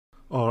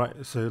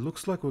Alright, so it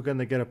looks like we're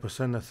gonna get a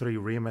Persona 3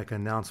 Remake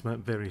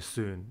announcement very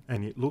soon,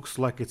 and it looks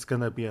like it's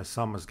gonna be a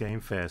Summer's Game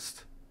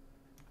Fest.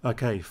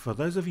 Okay, for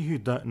those of you who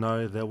don't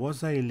know, there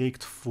was a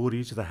leaked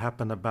footage that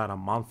happened about a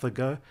month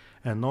ago,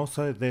 and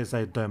also there's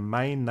a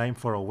domain name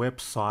for a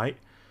website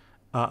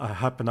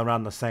happened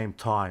around the same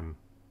time.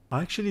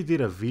 I actually did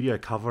a video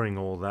covering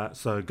all that,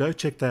 so go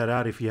check that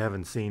out if you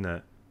haven't seen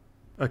it.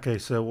 Okay,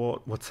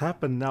 so what's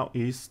happened now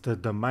is the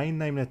domain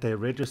name that they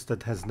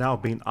registered has now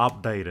been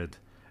updated.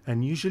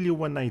 And usually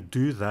when they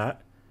do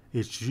that,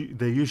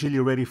 they're usually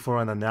ready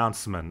for an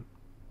announcement.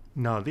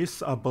 Now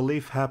this I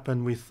believe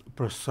happened with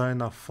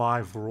Persona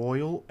 5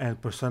 Royal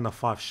and Persona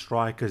 5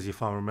 Strikers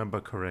if I remember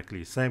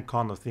correctly. Same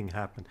kind of thing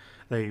happened.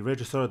 They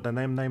registered the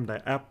name, they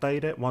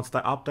update it. Once they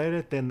update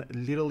it, then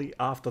literally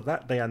after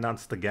that they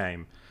announce the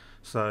game.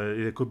 So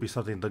it could be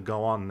something to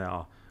go on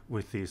now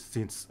with this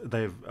since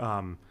they've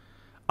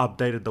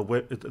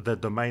updated the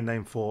domain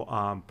name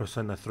for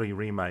Persona 3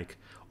 Remake.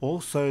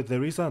 Also,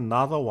 there is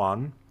another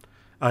one.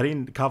 I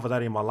didn't cover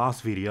that in my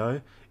last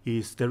video.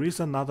 There is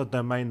another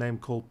domain name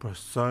called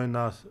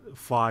Persona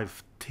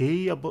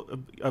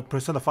 5T,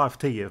 Persona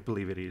 5T, I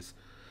believe it is.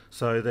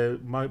 So there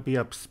might be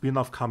a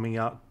spin-off coming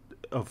out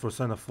of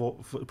Persona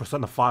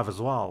 5 as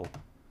well.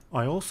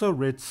 I also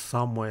read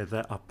somewhere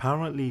that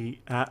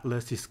apparently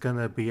Atlas is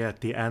gonna be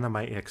at the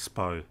Anime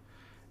Expo,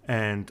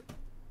 and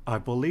I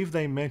believe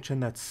they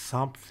mentioned that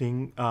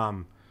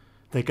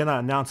they're gonna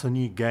announce a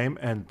new game,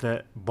 and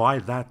that by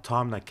that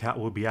time the cat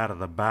will be out of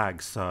the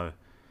bag. So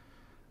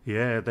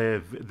yeah,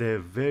 they're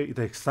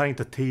starting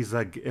to tease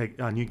a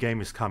new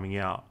game is coming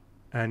out,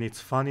 and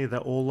it's funny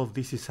that all of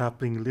this is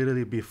happening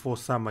literally before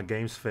Summer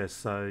Games Fest.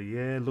 So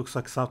yeah, it looks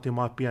like something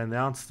might be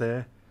announced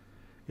there.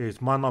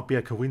 It might not be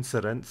a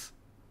coincidence,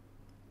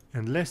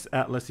 unless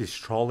Atlas is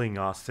trolling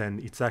us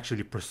and it's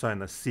actually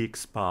Persona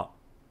 6, but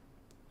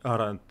I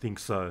don't think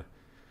so.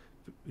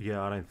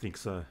 Yeah, I don't think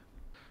so.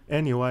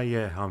 Anyway,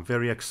 yeah, I'm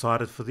very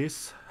excited for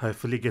this.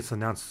 Hopefully it gets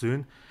announced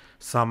soon.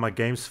 Summer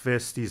Games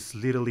Fest is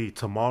literally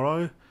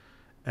tomorrow,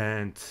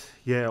 and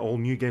yeah, all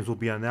new games will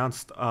be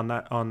announced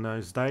on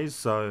those days.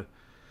 So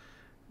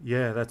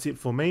yeah, that's it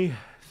for me.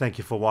 Thank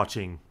you for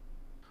watching.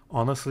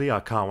 Honestly, I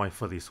can't wait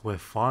for this. We're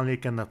finally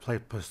gonna play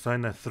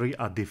Persona 3,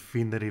 a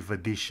definitive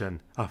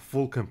edition, a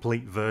full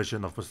complete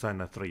version of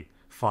Persona 3.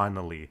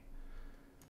 Finally.